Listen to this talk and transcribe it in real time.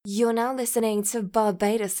You're now listening to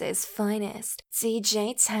Barbados' finest,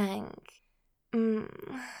 Djtank.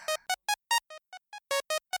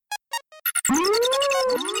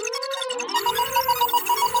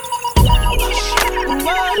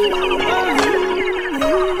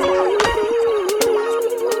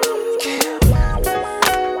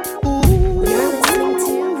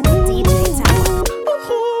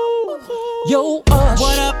 Yo,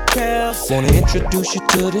 what up, girl? Wanna introduce you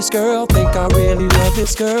to this girl. Think I really love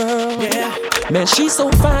this girl. Yeah, man, she's so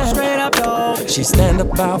fine. Straight up, dog. She stand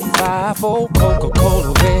about 5'4",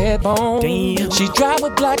 Coca-Cola red bone. Damn. She drive a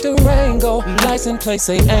black Durango. License plate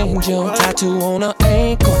say Angel. Tattoo on her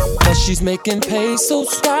ankle. But she's making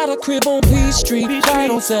pesos. Got a crib on P Street, right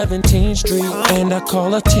on 17th Street. And I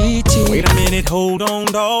call her TT. Wait a minute, hold on,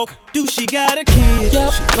 dog. Do she got a kid?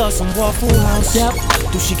 Yep. She loves some Waffle House. Yep.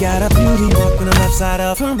 Do she got a beauty mark on the left side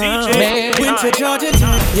of her mouth? Man. Went to Georgia.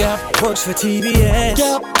 Yep. Works for TBS.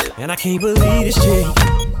 Yep. And I can't believe this chick.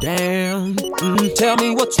 Damn. Tell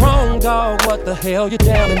me what's wrong, dog. What the hell you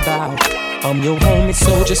down and about? I'm your homie,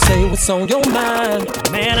 so just say what's on your mind.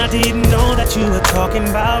 Man, I didn't know that you were talking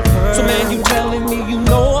about her. So man, you telling me you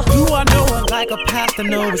know her? Do I know her like a pastor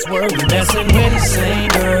knows his word? You messing with the same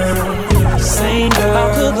girl. Same girl. How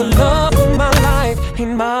could the love of my life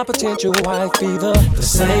and my potential wife be the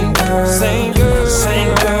same girl? Same girl.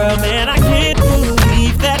 Same girl. Man, I can't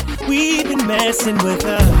believe that we've been messing with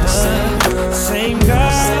her. Same girl. Same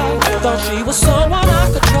girl. Thought she was someone I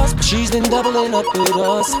could trust, but she's been doubling up with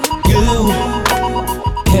us. You,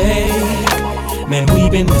 hey, man, we've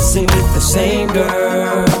been messing with the same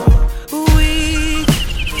girl.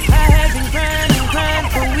 I have been crying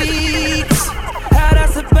for weeks. How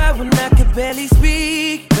that's about when I could barely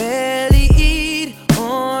speak, barely eat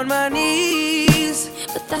on my knees.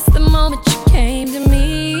 But that's the moment you came to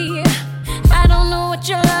me. I don't know what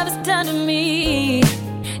your love has done to me.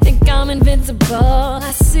 Think I'm invincible.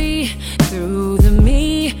 I see through the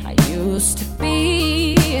me I used to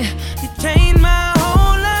be. You changed my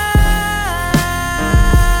whole life.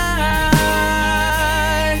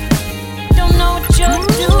 Don't know what you're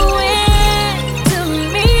doing to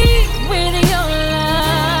me with your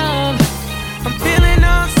love. I'm feeling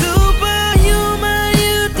all superhuman.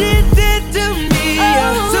 You did that to me.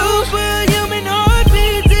 Superhuman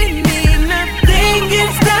heartbeats in me. Nothing can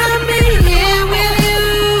stop me here with you.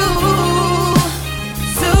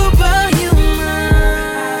 Superhuman.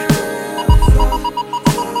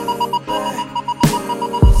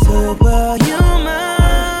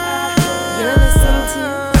 You're listening to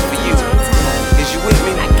For you, is you with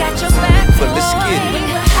me? I got your back. But let's get it. When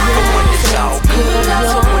you're For when it's all good,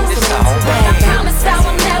 for when it's all I right. promise I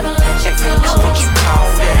will never let you go. That's what you call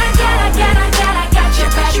that. I got your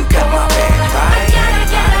back. You got my back, right?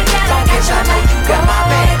 Long as I know you got my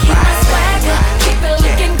back, Keep my right? swagger, keep it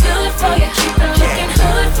looking good for you, keep it looking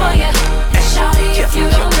hood for you. And shawty, if you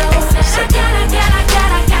don't know,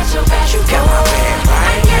 I got your back. You got my back,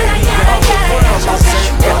 right?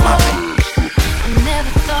 You got my back. I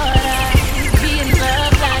never thought I'd be in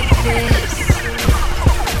love like this.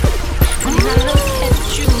 When I look at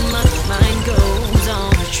you, my mind goes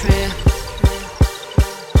on a trip.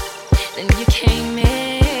 Then you came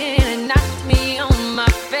in and knocked me on my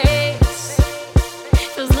face.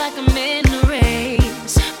 Feels like I'm in a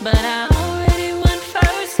race, but I already won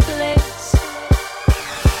first place.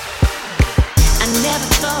 I never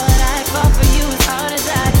thought I'd fall for you as hard as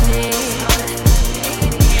I did.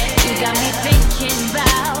 You got me thinking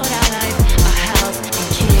about our life, our house and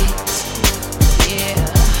kids. Yeah,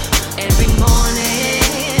 every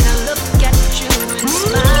morning I look at you and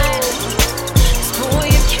smile. Before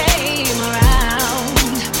you came around,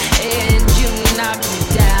 and you knocked me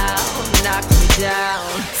down.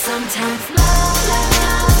 Sometimes love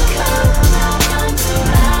comes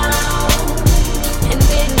around, and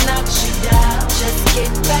it knocks you down. Just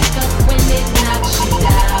get back up when it knocks you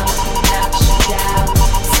down.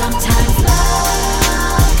 Sometimes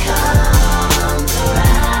love comes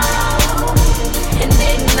around, and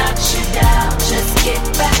it knocks you down. Just get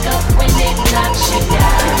back up when it knocks you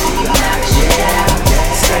down.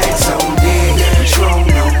 Sex on deck, Patron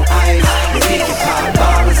on ice. If we can pop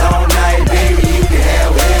bottles all night, baby, you can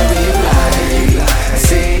have whatever you like. I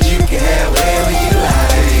said you can have whatever you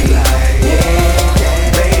like.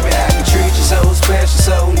 Yeah, baby, I can treat you so special,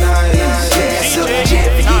 so nice. Yeah, so jet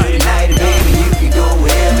for you tonight, baby, you can go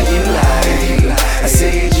wherever you like. I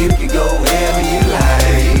said you can go wherever you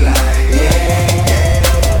like.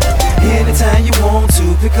 Yeah, anytime you want to,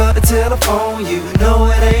 pick up the telephone. You know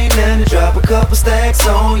it ain't nothing to drop a couple stacks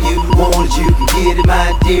on you. Want it, you can get it,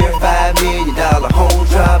 my dear. $5 million home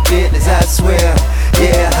drop business, I swear.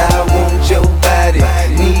 Yeah, I want your body.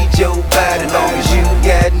 Need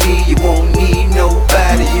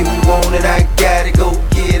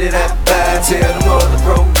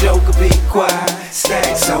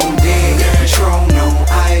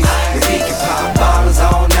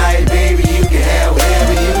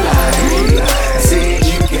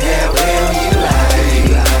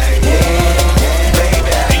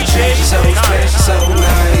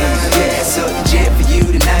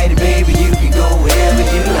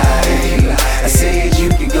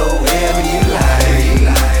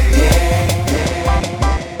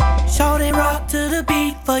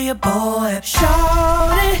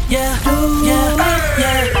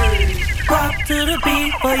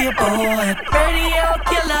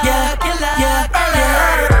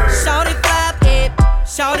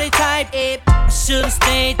should've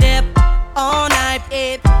stayed there all night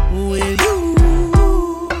with you.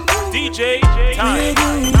 Djtank.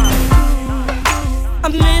 I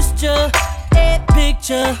missed your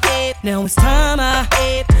picture. Now it's time I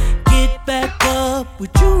get back up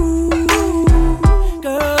with you,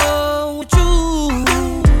 girl, with you.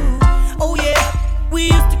 Oh yeah, we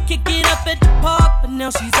used to kick it up at the park, but now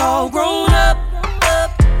she's all grown up.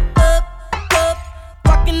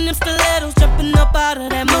 Rocking them stilettos, jumping up out of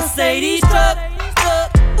that Mercedes truck.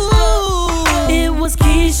 Ooh, it was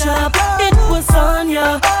Keisha, it was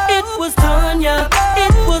Sonia, it was Tanya,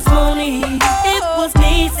 it was Moni, it was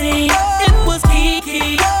Niecy, it was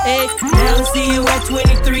Kiki. Hey, now I see you at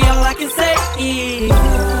 23, all I can say is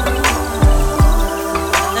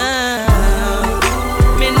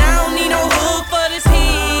man, I don't need no hook for this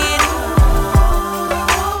hit.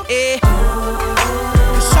 Yeah,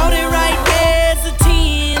 'cause shorty right there's a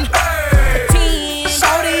 10, a 10.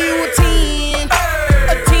 Shorty you a 10,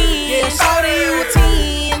 a 10. Yeah, shorty you a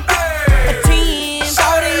 10, a 10.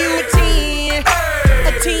 Shorty you a 10,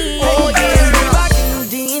 a 10. Oh yeah, we rockin'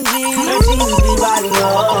 D&D, her jeans be riding up.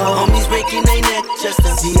 Homies breaking their neck just to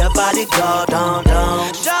see her body go down,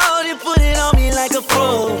 down. Shorty put it on me like a pro.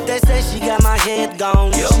 They say she got my head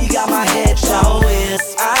gone, she got my head show.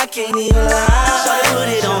 Yes, I can't even lie. Shorty put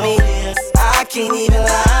it on me, I can't even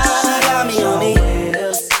lie. She got me on me.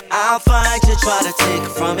 I'll fight to try to take her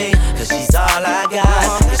from me, 'cause she's all I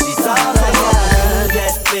got, 'cause she's all I got.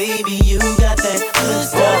 Yes, baby, you got that good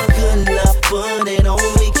stuff, good love, put it on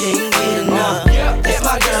me, can't get enough. That's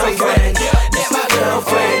my girlfriend, that's my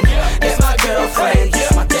girlfriend, that's my girlfriend,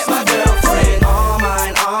 that's my girlfriend. All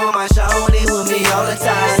mine, shawty with me all the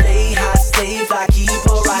time. Stay hot, stay fly, keep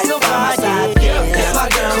her right by my side. That's my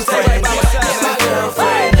girlfriend, that's my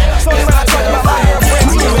girlfriend.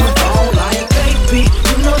 Baby,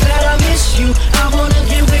 you know that I miss you. I wanna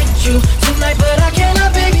get with you tonight, but I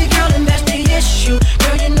cannot, baby girl, and that's the issue.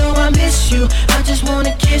 Girl, you know I miss you. I just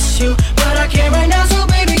wanna kiss you, but I can't right now. So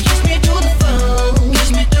baby, kiss me through the phone.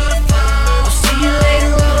 Kiss me through the phone. I'll see you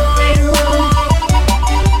later on.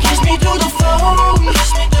 Kiss me through the phone.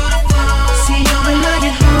 Kiss me through the phone. See you when I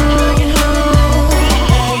get home.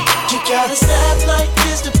 You gotta step like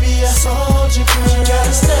this to be a soldier girl. You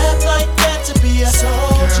gotta step like that to be a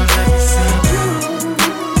soldier girl.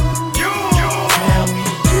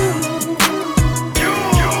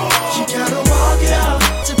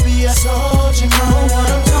 Soldier, you know what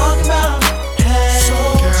I'm talking about. Hey,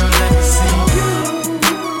 soldier, let me see you.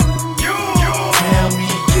 Tell me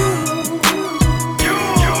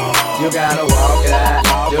you gotta walk it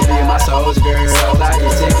out. You'll be my soldier girl. Like you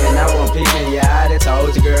ticking, I won't picking you out. I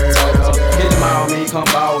told you, girl. Hit them on me, come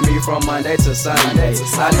ball with me from Monday to Sunday.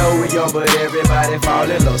 I know we young, but everybody fall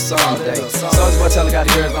in love someday. Soldier boy, tell the got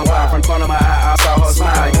the girls gone wild. From the corner of my eye, I saw her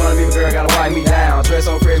smile. You wanna be a girl, gotta wipe me down. Dress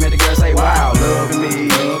so pretty, make the girl say wow. Loving me,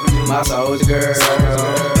 my soldier girl.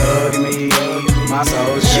 Hugging me, my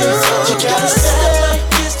soldier girl. You gotta step like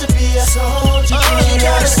this to be a soldier girl. You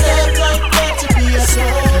gotta step like that to be a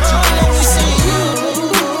soldier girl. Let me see you.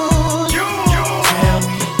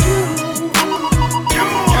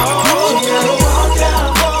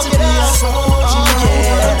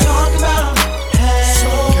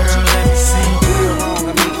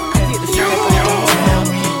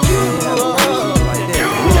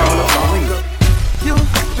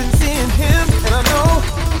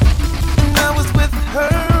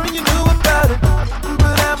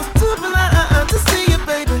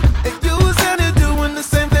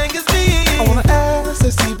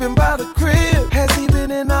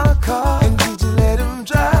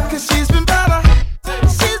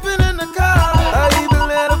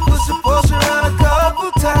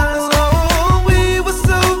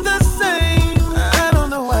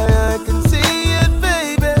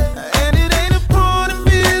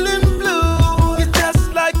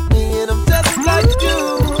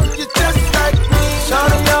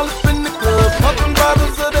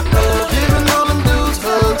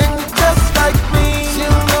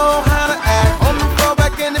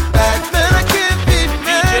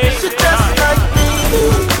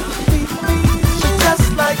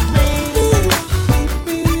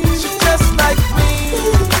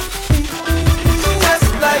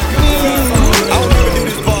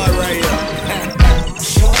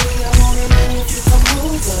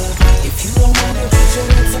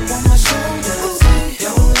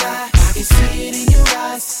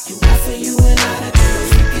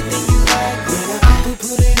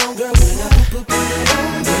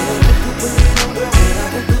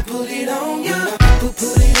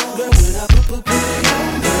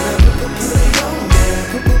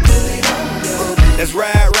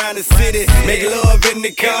 the city, make love in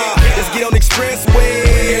the car. Let's get on the expressway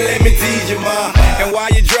and let me tease you, ma. And while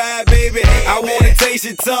you drive, baby, I wanna taste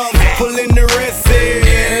your tongue. Pull in the rest here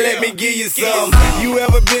and let me give you some. You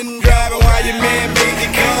ever been driving while your man made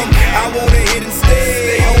you come? I wanna hit and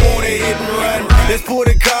stay, I wanna hit and run. Let's pull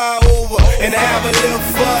the car over and have a little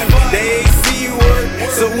fun. The AC work,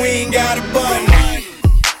 so we ain't got a bun.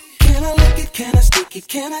 Can I lick it, can I stick it,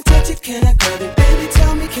 can I touch it, can I grab it? Baby,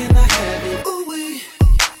 tell me, can I have it? Ooh-wee.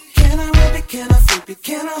 Can I rub it, can I flip it,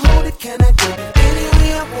 can I hold it, can I grip it? Any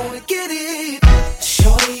way I wanna get it.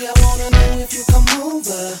 Shorty, I wanna know if you come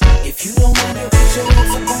over. If you don't mind, put your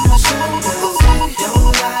lips up on my shoulders.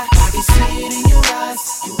 Don't lie, I can see it in your eyes.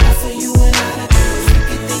 You offer you and I to do the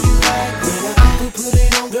freaky thing you like. When I put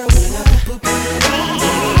it on, girl, when I put it on.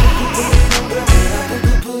 Put it on, girl, when I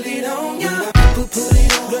put it on. Yeah, put it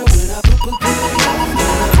on, girl, when I put it on.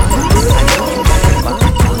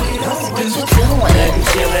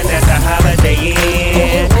 Chillin' at the Holiday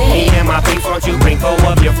Inn. Me and my people, you bring 4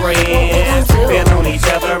 of your friends. Feel on each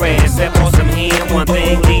other and sip on some hen. One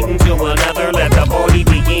thing leading to another, let the party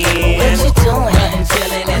begin. What you doing? Nothing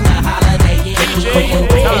chillin' at the Holiday Inn.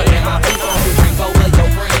 Me and my people, you bring 4 of your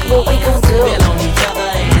friends. What we gon' do? Feel on each other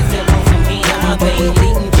and sip on some hen. One thing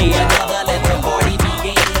leading to another, let the party begin.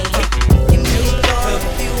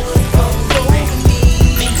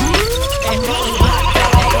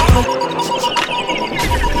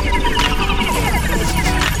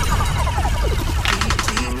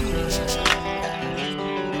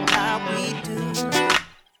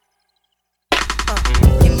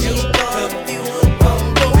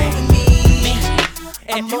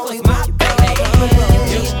 And you was my baby.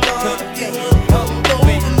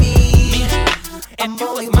 And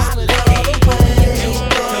you was my lady.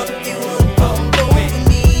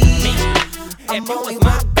 And you was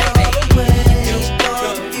my baby.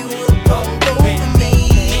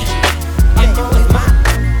 And you was my.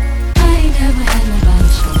 I ain't never had nobody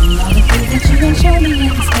show me all the things that you done show me.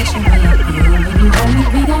 Like a special way I feel when you hold me.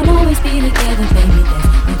 We gon' always be together, baby.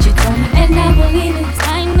 That's what you told me, and I believe it.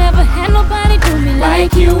 I ain't never had nobody do me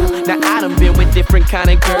like you. Now I done been with different kind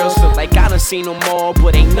of girls, feel like I done seen them all,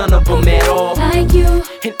 but ain't none of them at all like you.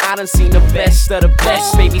 And I done seen the best of the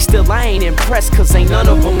best, baby, still I ain't impressed, cause ain't none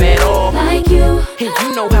of them at all like you. And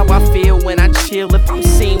you know how I feel when I chill. If I'm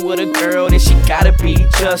seen with a girl, then she gotta be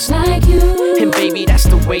just like you. And baby, that's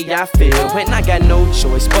the way I feel, and I got no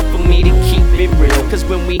choice but for me to keep it real. Cause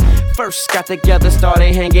when we first got together,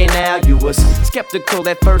 started hanging out, you was skeptical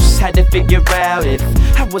at first, had to figure out if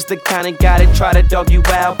I was the kind of guy that try to dog you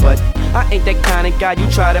out. But I ain't that kind of guy you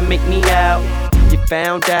try to make me out. You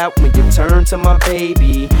found out when you turned to my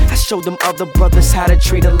baby. I showed them other brothers how to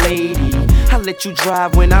treat a lady. I let you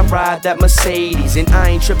drive when I ride that Mercedes, and I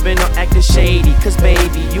ain't tripping or acting shady, cause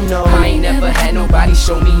baby, you know I ain't never had nobody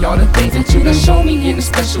show me all the things that you done show me. In a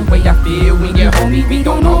special way I feel when you're home me. We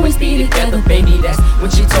gon' always be together, baby, that's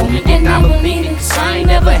what you told me, and I believe it. Cause I ain't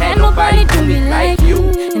never had nobody do me like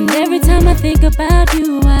you. And every time I think about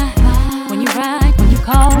you, when you ride, when you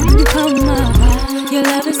call, when you come up, your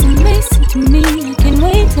love is amazing to me. I can't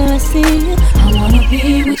wait till I see you. I wanna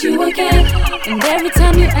be with you again. And every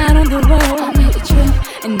time you're out on the road, I make a trip.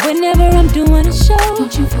 And whenever I'm doing a show,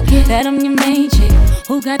 don't you forget that I'm your main chick.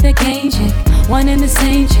 Who got that game chick? One and the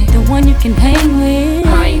same chick, the one you can hang with.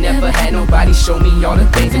 I ain't never had nobody show me all the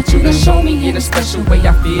things that you done show me. In a special way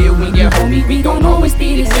I feel when you're home me. We gon' always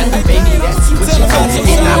be together, baby, that's what you told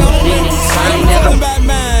me, and I believe it. I ain't never about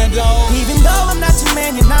mine, dog. Even though I'm not your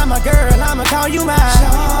man, you're not my girl, I'ma call you mine.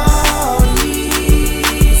 Shorty,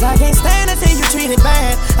 cause I can't stand to see you treated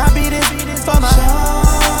bad. I'll be this for my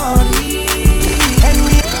shorty. And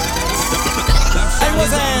we Hey,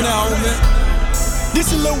 what's happening, homie?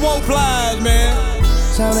 This is Lil Woe Plies, man.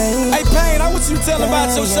 Hey, Payne, I want you to tell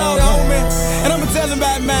about your shorty, homie. And I'ma tell him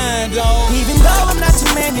about mine, dog. even though I'm not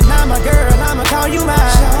your man, you're not my girl, I'ma call you mine.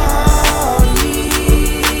 Shorty,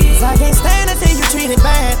 cause I can't stand to see you treated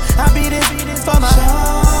bad. I'll be this for my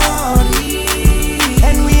shorty.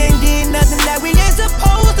 And we ain't did nothing that we ain't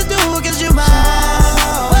supposed to do, cause you mine.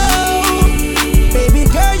 Whoa. Baby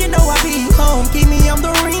girl, you know I be home, keep me on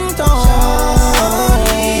the ringtone.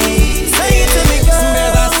 Say it to me, girl. Soon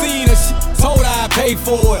as I seen her, she told her I'd pay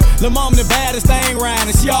for it. Lil' mama the baddest thing round,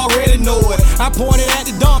 and she already know it. I pointed at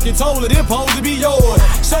the dunk and told her this supposed to be yours.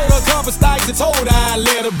 Showed her a couple stacks and told her I'd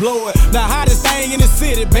let her blow it. The hottest thing in the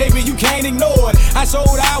city, baby, you can't ignore it. I showed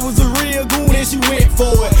her I was a real goon and she went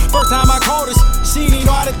for it. First time I caught her, she didn't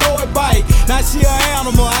know how to throw it back. Now like she an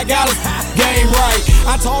animal, I got her game right.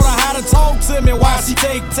 I taught her how to talk to me while she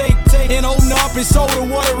take, and open up and show her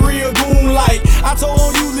what a real goon like. I told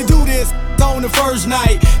her don't usually do this on the first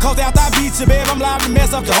night, cause after I beat you, babe, I'm liable to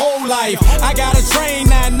mess up the whole life. I got a train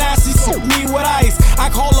now she soak me with ice. I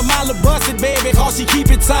call her my little busted, baby, cause she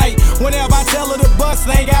keep it tight. Whenever I tell her to bust,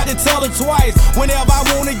 I ain't got to tell her twice. Whenever I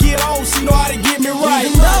wanna get off, she know how to get me right.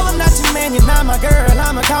 Even though I'm not your man, you're not my girl,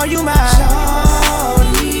 I'ma call you my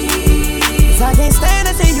shorty. Cause I can't stand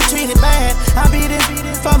to see you treated bad. I beat it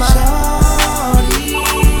for my shorty.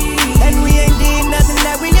 And we ain't did nothing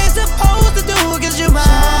that we ain't supposed to do, cause you my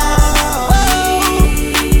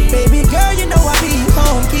baby girl, you know I be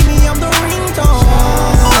home. Keep me on the ringtone.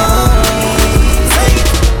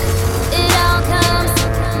 It all comes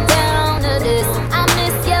down to this. I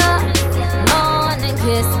miss your morning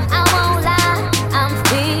kiss. I won't lie, I'm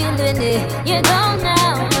feeling it. You're gone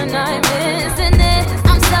now and I'm missing it.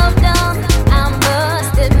 I'm so dumb, I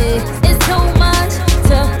must admit. It's too much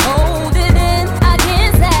to hold it in. I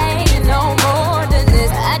can't say no more than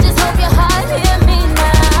this. I just hope your heart hear me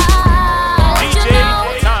now. DJ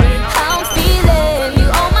Djtank. How I'm feeling, you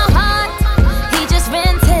own my heart. He just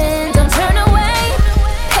renting, don't turn away.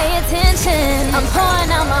 Pay attention, I'm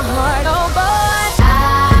pouring out my heart. Oh boy,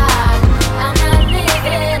 I'm not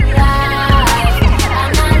living right.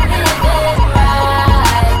 I'm not living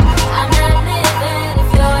right. I'm not living if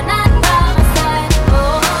you're not by my side.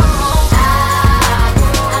 Oh,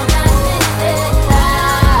 I'm not living right.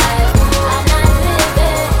 I'm not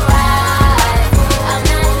living right. I'm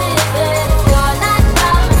not living if you're not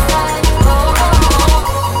by my side. Oh.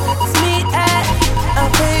 It's me at a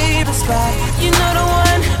favorite spot. You know the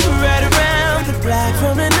one right around the block.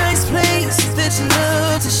 From a nice place that you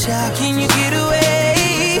love to shop. Can you get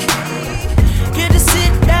away? Good to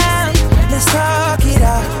sit down, let's talk it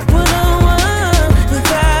out. One-on-one,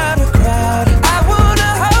 without a crowd. I wanna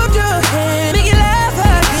hold your hand, make you laugh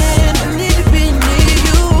again. I need to be near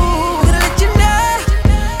you. Gonna let you know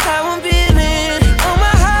how I'm feeling on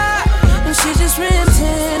my heart. And she just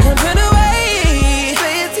renting, don't turn away.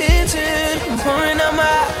 Pay attention, I'm pouring out my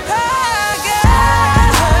heart, girl.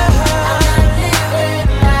 I'm not living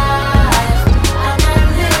right. I'm not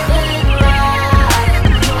living right.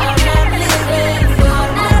 I'm not living if you're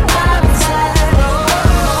not by my side. Oh,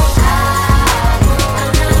 I'm not living right.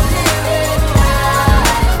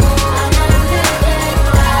 I'm not living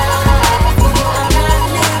right. I'm not living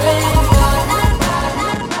if you're not by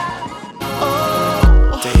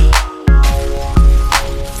my side.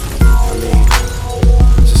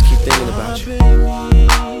 I just keep thinking about you.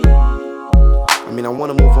 I mean, I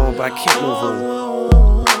wanna move on, but I can't move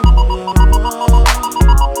on.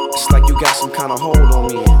 It's like you got some kind of hold on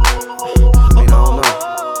me. I mean, I don't know.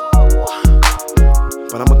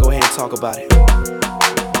 But I'ma go ahead and talk about it.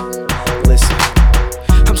 Listen.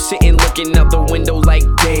 I'm sitting looking out the window like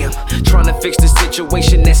damn, trying to fix the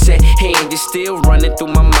situation that's at hand. It's still running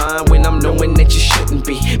through my mind when I'm knowing that you shouldn't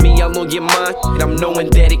be. Me all on your mind, and I'm knowing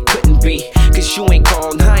that it couldn't be. Cause you ain't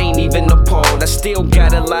called, I ain't even appalled. I still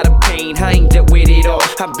got a lot of pain, I ain't dealt with it all.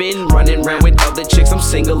 I've been running around with other chicks, I'm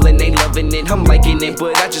single and they loving it. I'm liking it,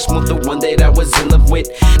 but I just want the one that I was in love with.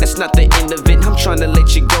 That's not the end of it, I'm trying to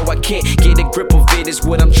let you go. I can't get a grip of it, is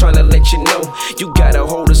what I'm trying to let you know. You got a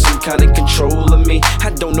hold of some kind of control of me. I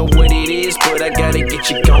don't know what it is, but I gotta get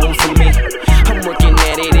you going for me. I'm working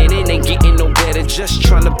at it and it ain't getting no better. Just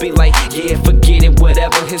trying to be like, yeah, forget it,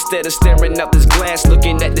 whatever. Instead of staring out this glass,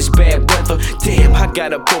 looking at this bad weather. Damn, I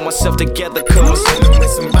gotta pull myself together, cause with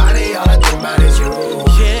somebody, all I think about is you.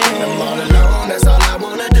 When I'm all alone, that's all I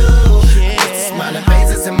wanna do. It's smiling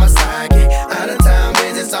faces in my psyche. Out of town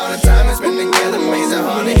visits all the time. It's been together, makes it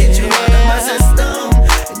hard to get you out of my system.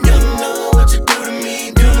 And you don't know what you do to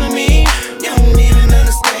me, do to me. You don't even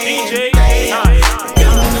understand. DJ Damn. You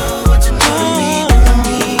don't know what you do to me, do to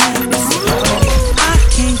me. I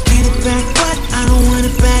can't get it back, but I don't want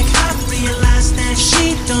it back. I realize that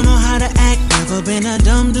she don't know how to act. Never been a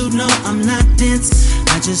dumb dude, no, I'm not dense.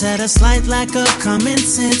 I just had a slight lack of common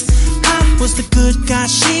sense. I was the good guy,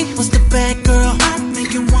 she was the bad girl. I'm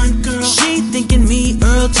thinking one girl, she thinking me,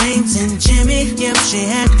 Earl, James, and Jimmy. Yep, she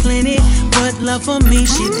had plenty, but love for me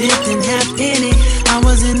she didn't have any. I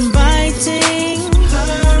was inviting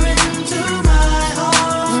her into my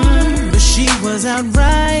home, but she was out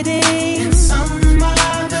riding in some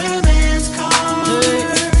other man's car.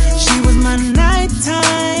 She was my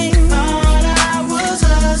nighttime, thought I was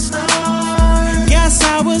a star. Guess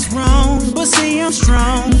I was wrong, but see I'm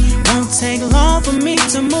strong. Won't take long for me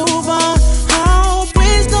to move on. Oh,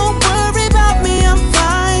 please don't worry about me, I'm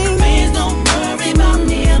fine. Please don't worry about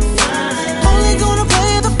me, I'm fine. Only gonna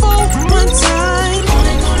play the fool one time.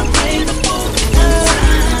 Only gonna play the fool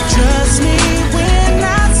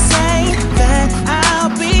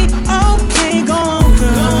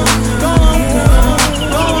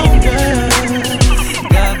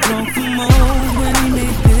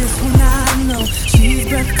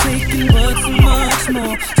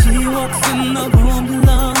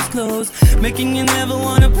making you never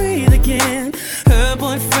wanna breathe again. Her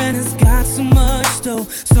boyfriend has got so much dough,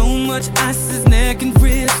 so much ice his neck and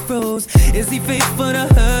wrist froze. Is he faithful to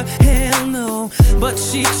her? Hell no. But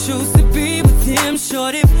she chose to be with him.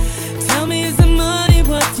 Shorty, tell me, is the money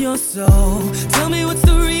worth your soul? Tell me, what's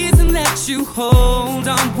the reason that you hold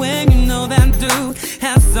on when you know that dude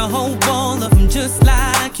has a whole wall of them just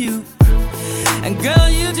like you? And girl,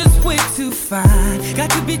 you just way too fine. Got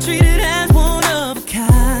to be treated as one of a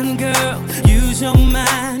kind. Girl, use your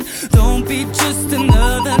mind. Don't be just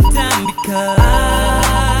another dime, because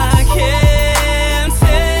I can't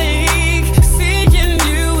take seeing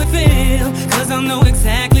you with him. Cause I know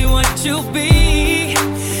exactly what you'll be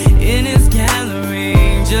in his gallery.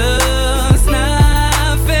 Just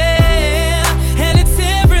not fair, and it's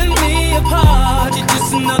tearing me apart. You're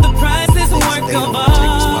just another priceless work of art.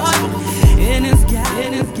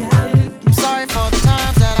 I'm sorry for the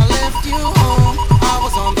times that I left you home. I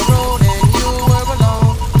was on the road and you were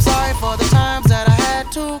alone. I'm sorry for the times that I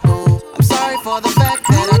had to go. I'm sorry for the fact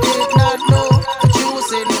that I did not know that you were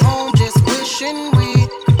sitting home just wishing we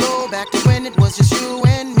could go back to when it was just you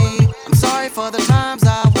and me. I'm sorry for the times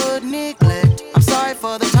I would neglect. I'm sorry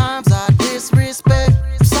for the times I disrespect.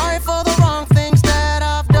 I'm sorry for the wrong things that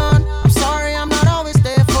I've done. I'm sorry I'm not always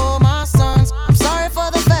there for my sons. I'm sorry for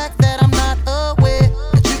the fact that I'm not aware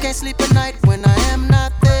that you can't sleep at night when I am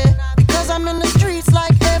not there, because I'm in the streets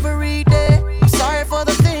like every day. I'm sorry for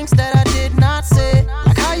the things that I did not say,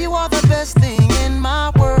 like how you are the best thing in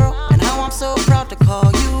my world, and how I'm so proud to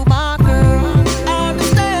call you my girl. I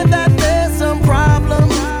understand that there's some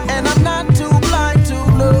problems, and I'm not too blind to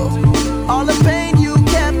know all the pain you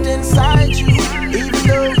kept inside you, even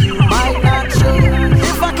though you might not show.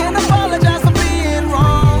 If I can apologize for being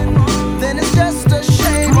wrong, then it's just a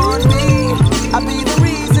shame on me. I'll be the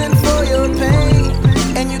reason for your pain,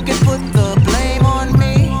 and you can put the blame on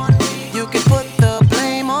me. You can put the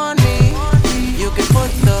blame on me. You can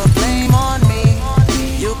put the blame on me.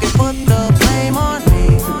 You can put the blame on me.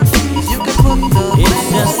 You can put the blame on me. It's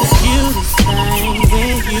just the cutest thing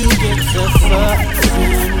when you get to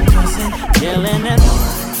fucking, cussing, yelling and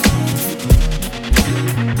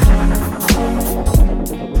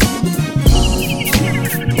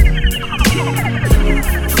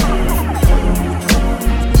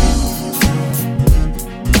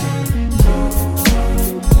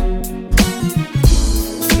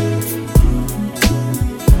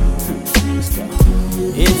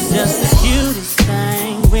it's just the cutest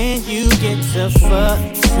thing when you get to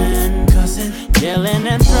fussing, cussing, yelling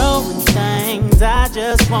and throwing things. I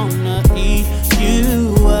just wanna eat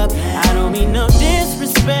you up. I don't mean no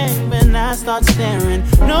disrespect when I start staring,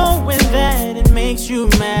 knowing that it makes you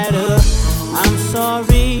madder. I'm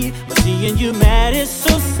sorry, but seeing you mad is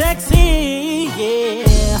so sexy,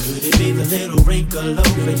 yeah. Could it be the little wrinkle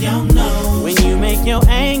over your nose when you make your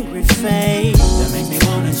angry face that makes me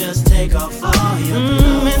wanna just take off all your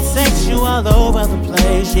clothes and sex you all over the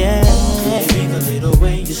place, yeah. Could it be the little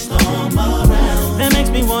way you storm around that makes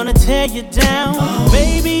me wanna tear you down?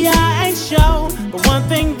 Baby, I ain't sure, but one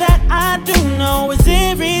thing that I do know is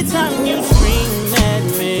every time you scream at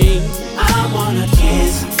me, I wanna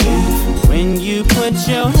kiss you. When you put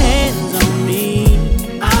your hands on me,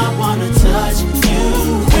 I wanna touch you.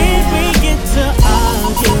 When we get to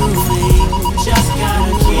arguing, just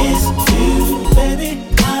gotta kiss you. Baby,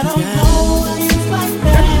 I don't know why it's like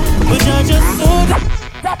that, but you're just so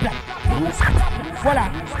Stop là. Voilà.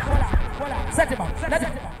 Ça c'est bon. Là c'est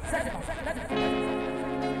bon.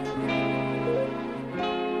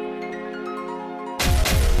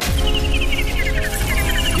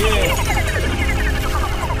 Yeah.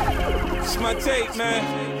 It's my tape, man.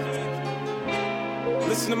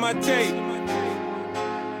 Listen to my tape.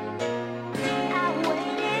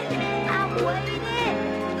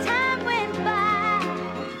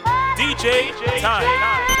 Djtank.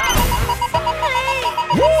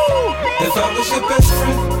 If I was your best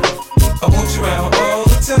friend, I want you around all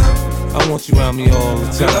the time. I want you around me all the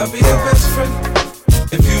time. Girl, I'll be your best friend.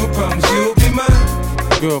 If you promise you'll be mine.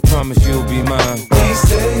 Girl, promise you'll be mine. He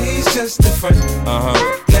said he's just a friend.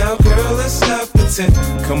 Now, girl, let's not pretend.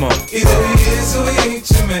 Come on. Either he is or he ain't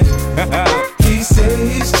your man. He said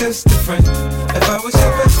he's just a friend. If I was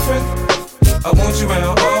your best friend, I want you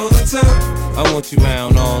around all the time. I want you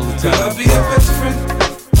around all the time. Girl, I'll be your best friend.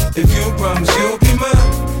 If you promise you'll be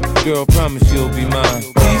mine. Girl, promise you'll be mine.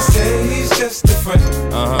 He said he's just a friend.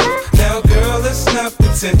 Now, girl, let's not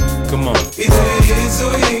pretend. Come on. Either he is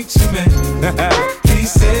or he ain't your man. He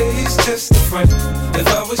said he's just a friend. If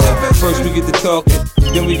I was your best First friend. we get to talking,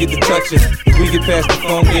 then we get to touching. We get past the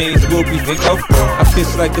phone games, we'll be thinking. I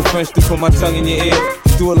kiss like the French to put my tongue in your ear.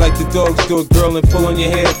 Do it like the dogs do it, girl, and pull on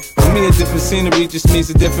your hair. For me, a different scenery just means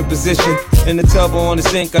a different position. In the tub or on the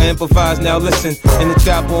sink, I improvise, now listen. In the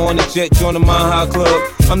chopper on the jet, join the Mile High Club.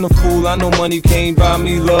 I'm the fool, I know money can't buy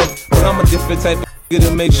me love, but I'm a different type of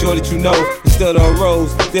to make sure that you know. Instead of a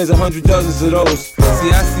rose, there's 100 dozens of those.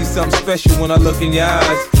 See, I see something special when I look in your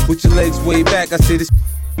eyes. With your legs way back, I say this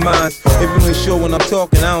mine. If you ain't sure when I'm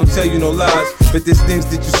talking, I don't tell you no lies. But there's things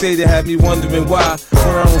that you say that have me wondering why.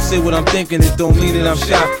 When I don't say what I'm thinking, it don't mean that I'm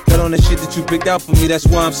shy. Got on the shit that you picked out for me, that's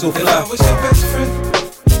why I'm so fly. If I was your best friend,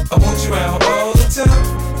 I want you around all the time.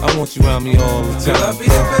 I want you around me all the time. Girl, I'll be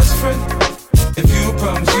your best friend. If you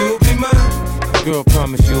promise you'll be mine. Girl,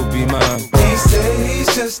 promise you'll be mine. He said he's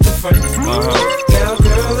just a friend. Now,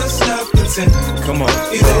 girl, let's not pretend. Come on.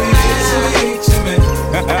 Either he is or he ain't your man.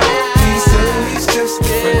 He said he's just a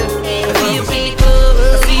friend. I see you in the club,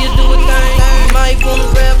 I see you do a thing. You might wanna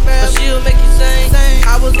rap, but she'll make you sing.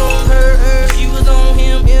 I was on her, she was on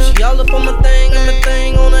him. She all up on my thing, and my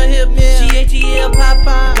thing on her hip. She ATL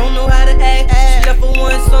Popeye, don't know how to act. She left for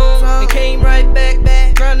one song and came right back,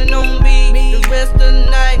 grinding on me the rest of the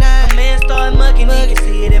night. My man started mugging, he can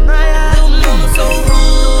see it in my eyes. Little mama so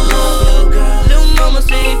rude, little mama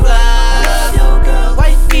say fly.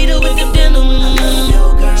 White feeder with the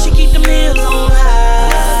denim, she keep them heels on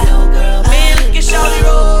high. Man, look at shawty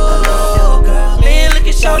roll, man, look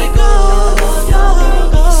at shawty go.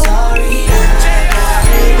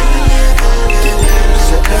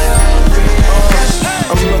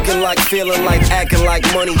 I'm looking like, feeling like, acting like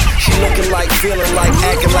money. She looking like, feeling like,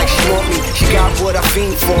 acting like she want me. She got what I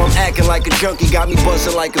fiend for, I'm acting like a junkie. Got me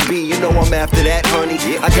buzzing like a bee, you know I'm after that, honey.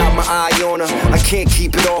 I got my eye on her, I can't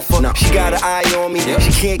keep it off her. She got an eye on me,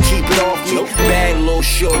 she can't keep it off me. Bad little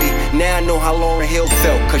shorty, now I know how Lauryn Hill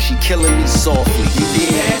felt, cause she killing me softly, you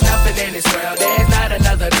dig? There's nothing in this world, there's not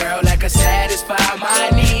another girl that can satisfy my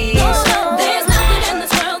needs. There's nothing in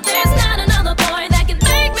this world, there's not another boy that can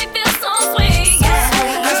make me feel so sweet.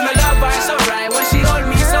 Cause my love vibe's so right when she hold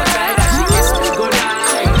me so tight that she kiss me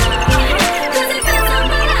goodnight. Cause it feels so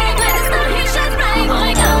right when the sun he shines bright.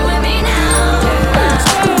 Boy, come with me now.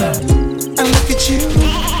 I look at you,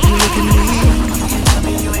 you look at me. You tell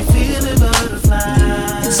me you ain't feeling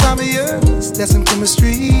butterflies. Inside of us, there's some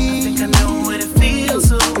chemistry. I think I know what it feels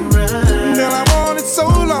so right. Girl, I wanted so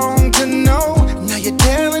long to know. Now you're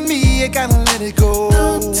telling me I gotta let it go.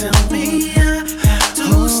 Don't tell me I have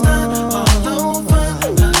to start all over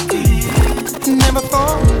again. Never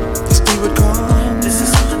thought this day would come. This is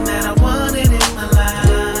something that I wanted in my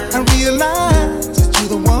life. I realized that you're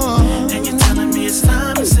the one, and you're telling me it's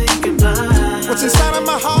time to say goodbye. What's inside of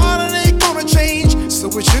my heart, it ain't gonna change, so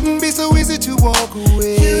it shouldn't be so easy to walk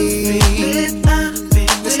away. You feel it, I feel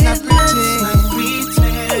it. Let's not pretend.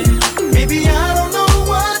 Maybe I don't know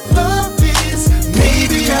what love is.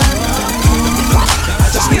 Maybe I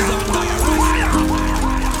just need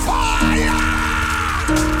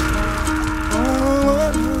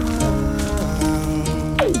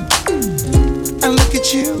I look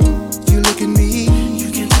at you, you look at me. You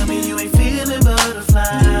can tell me you ain't feeling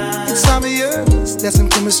butterflies. It's obvious there's some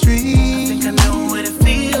chemistry. I think I know what it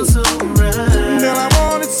feels so right. Girl, I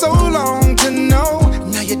wanted so long to know.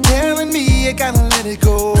 Now you're telling me I gotta let it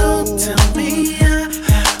go. Don't tell me I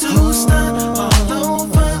have to start all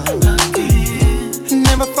over again.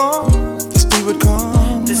 Never thought this day would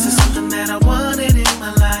come. This is something that I wanted in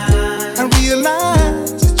my life. I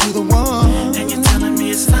realized that you're the one, and you're telling me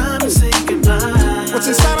it's time to say goodbye. What's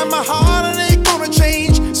inside of my heart, it ain't gonna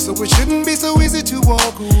change, so it shouldn't be so easy to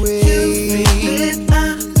walk away. You feel it,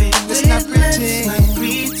 I feel it. Let's not pretend.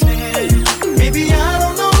 Maybe I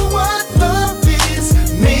don't know what love is.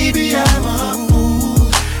 Maybe I'm a fool.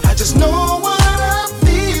 I just know what I'm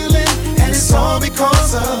feeling, and it's all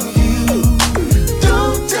because of you.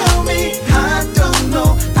 Don't tell me I don't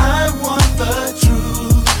know. I want the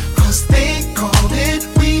truth, cause they call it,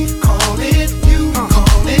 we call it, you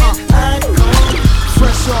call it, I call it.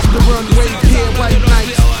 Fresh off the runway, gear white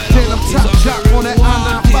nights. Then I'm top jock on that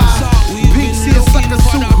I-95. Pink seersucker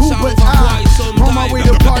suit, who but I? On my way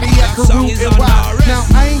to party at Karoo and Wild. Now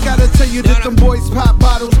I ain't gotta tell you that them boys pop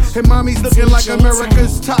bottles, and mommy's looking like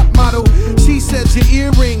America's top model. She says your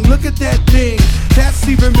earring, look at that thing. That's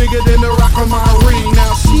even bigger than the rock on my ring.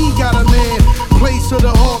 Now she got a man, plays for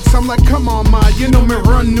the Hawks. I'm like, come on, ma, you know me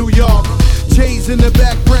run New York. Jay's in the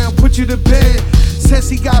background, put you to bed. Says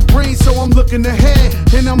he got brains, so I'm looking ahead.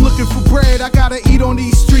 And I'm looking for bread, I gotta eat on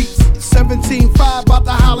these streets. 17.5, about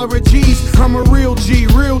to holler at G's. I'm a real G,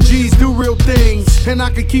 real G's do real things. And I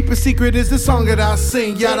can keep a secret, is the song that I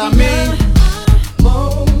sing, yeah, I mean.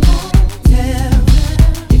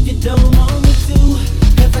 If you don't want me to,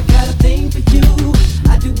 cause I got a thing for you.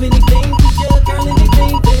 I do anything for you, girl,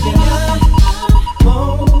 anything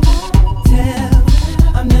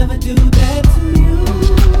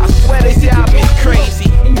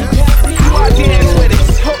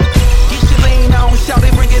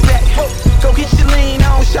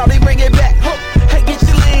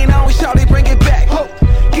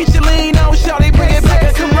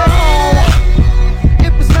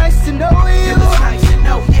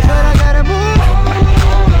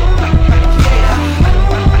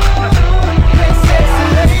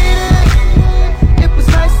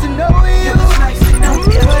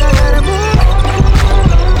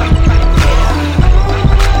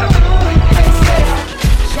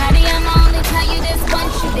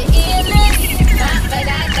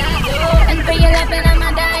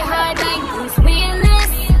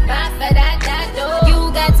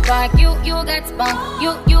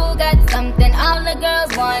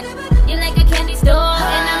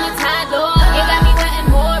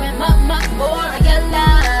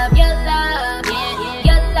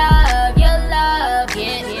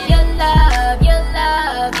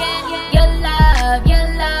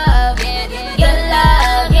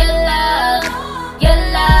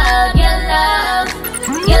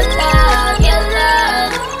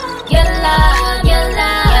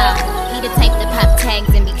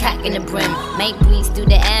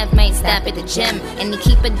the gym. And he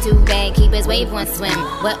keep a do-rag, keep his wave on swim.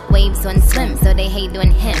 What waves on swim, so they hate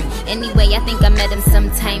on him. Anyway, I think I met him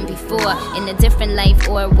sometime before, in a different life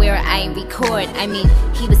or where I record. I mean,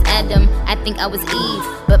 he was Adam, I think I was Eve,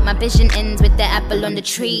 but my vision ends with the apple on the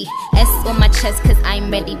tree. S on my chest cause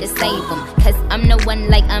I'm ready to save him, cause I'm the one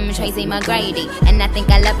like I'm Tracy McGrady. And I think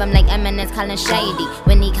I love him like Eminem's calling Shady.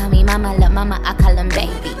 When he call me mama, love mama, I call him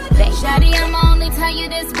baby. Shawty, I'ma only tell you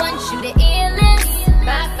this once, you the illest.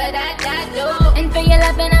 Bye for that, do. And for your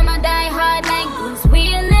loving, I'ma die hard like Bruce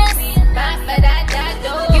Willis. Bye for that,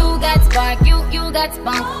 do. You got spark, you got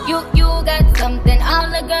spunk, you got something all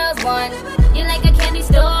the girls want. You like a candy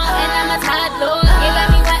store, and I'm a toddler. You got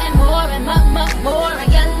me wanting more and more.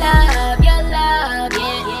 And your love, yeah. Your love,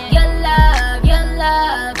 yeah. Your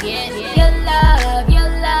love, yeah. Your love,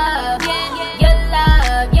 yeah. Your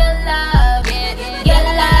love, yeah. Your love,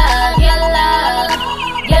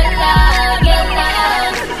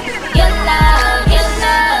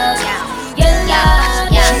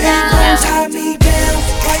 She ain't gon' tie me down.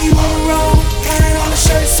 Why you on the road? Lying on the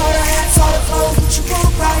shirts, all the hats, all the clothes. What you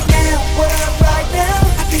want right now? What up right now?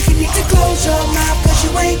 I think you need to close your mouth, cause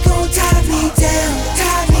you ain't gon' tie me down.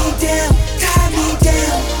 Tie me down, tie me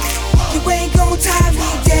down. You ain't gon' tie me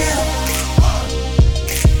down.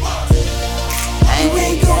 You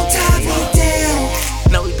ain't gon' tie me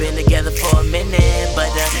down. Know we been together for a minute,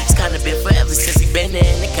 but it's kinda been forever since we been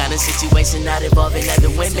in the kind of situation not involving other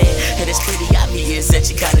women. And it's pretty obvious that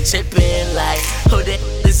you kinda tripping, like, who the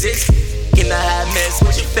is this? Can I have mess?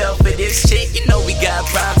 Would you fell for this chick? You know we got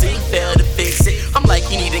problems and you failed to fix it. I'm like,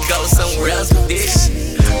 you need to go somewhere else with this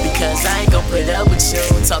shit, because I ain't gon' put up with you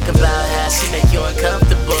talking about how she make you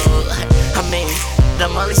uncomfortable. I mean,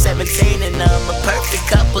 I'm only 17 and a perfect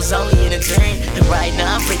couple's only in a dream. And right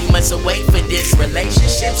now I'm pretty much away for this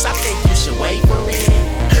relationship, so I think you should wait for it.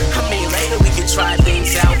 I mean, later we can try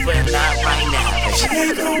things out, but not right now. She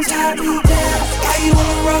ain't gon' tie me down. Why you on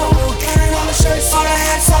the road? Lying on the shirts, all the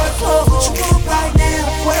hats, all the clothes. What you want right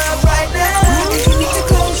now? What up right now? I think you need to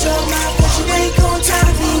close your mouth, cause you ain't gon' tie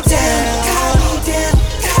me down. Tie me down,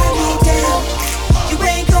 tie me down. You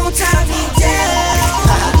ain't gon' tie me down.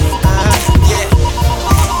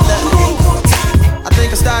 I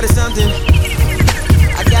think I started something.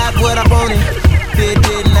 I got what I wanted.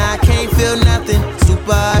 Didn't I? Can't feel nothing.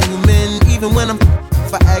 Superhuman, even when I'm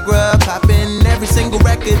Viagra popping every single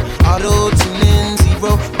record. Auto tuning,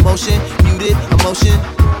 zero motion, muted emotion,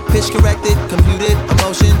 pitch corrected, computed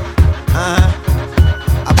emotion.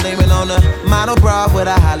 I blame it on a model bra with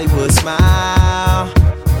a Hollywood smile.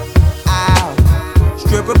 Ow,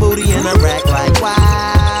 stripper booty in a rack like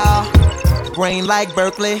wow. Brain like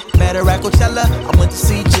Berkeley, met her at Coachella. I went to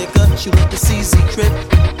see Jigga, she went to see Z-Trip.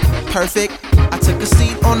 Perfect, I took a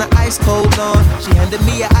seat on the ice cold lawn. She handed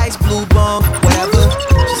me an ice blue bomb, whatever.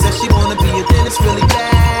 She said she wanna be a dentist really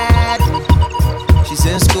bad. She's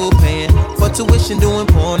in school paying for tuition, doing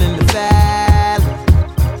porn in the valley.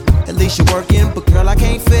 At least you're working, but girl, I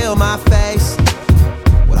can't feel my face.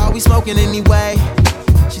 What are we smoking anyway?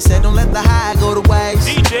 She said don't let the high go to waste.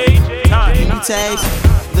 Can you taste,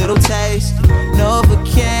 little taste,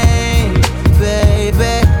 Novocaine,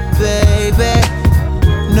 baby, baby,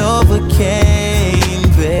 Novocaine,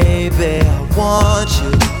 baby, I want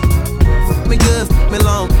you. Fuck me good, fuck me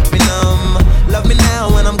long, fuck me numb. Love me now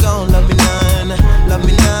when I'm gone, love me none, love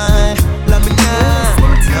me none, love me none.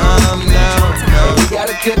 No. We got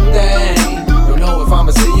a good thing. Don't know if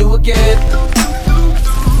I'ma see you again,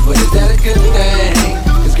 but is that a good thing?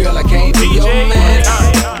 Cause girl, I can't be your man.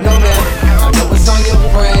 No man, I know it's on your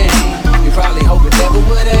brain. You probably hope it never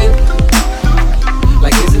would end.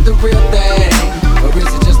 Like, is it the real thing? Or is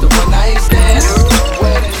it just a one night stand?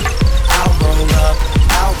 I'll roll up,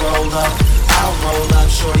 I'll roll up, I'll roll up,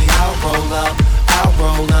 shorty, I'll roll up, I'll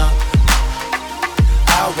roll up,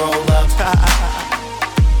 I'll roll up.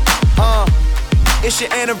 It's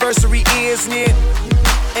your anniversary, isn't it?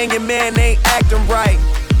 And your man ain't acting right.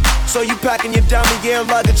 So you packing your dummy gear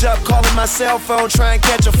luggage up, calling my cell phone, trying to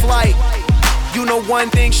catch a flight. You know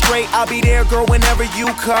one thing straight, I'll be there, girl, whenever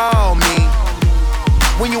you call me.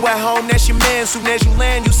 When you at home, that's your man. Soon as you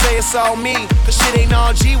land, you say it's all me. Cause shit ain't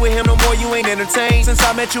all G with him no more, you ain't entertained. Since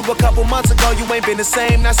I met you a couple months ago, you ain't been the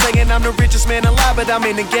same. Not saying I'm the richest man alive, but I'm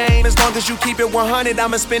in the game. As long as you keep it 100,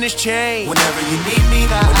 I'ma spin his chain. Whenever you need me,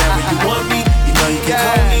 whenever you want me, you know you can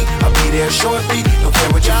call me. I'll be there shortly. Don't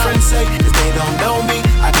care what your friends say, cause they don't know me.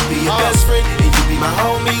 I can be your best friend, and you be my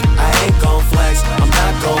homie. I ain't gon' flex, I'm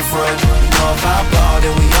not gon' front. You know if I ball,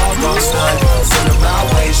 then we all gon' stunt. Send her my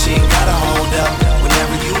way, she ain't gotta hold up.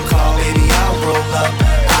 Whenever you call, baby, I'll roll up,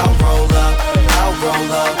 I'll roll up, I'll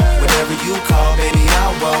roll up. Whenever you call, baby,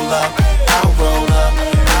 I'll roll up, I'll roll up,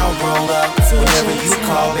 I'll roll up.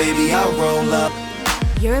 baby, I'll roll up.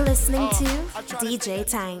 You're listening to DJ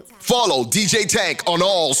Tank. Follow DJ Tank on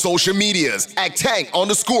all social medias at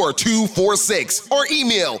Tank_246 or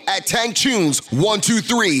email at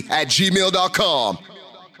tanktunes123@gmail.com.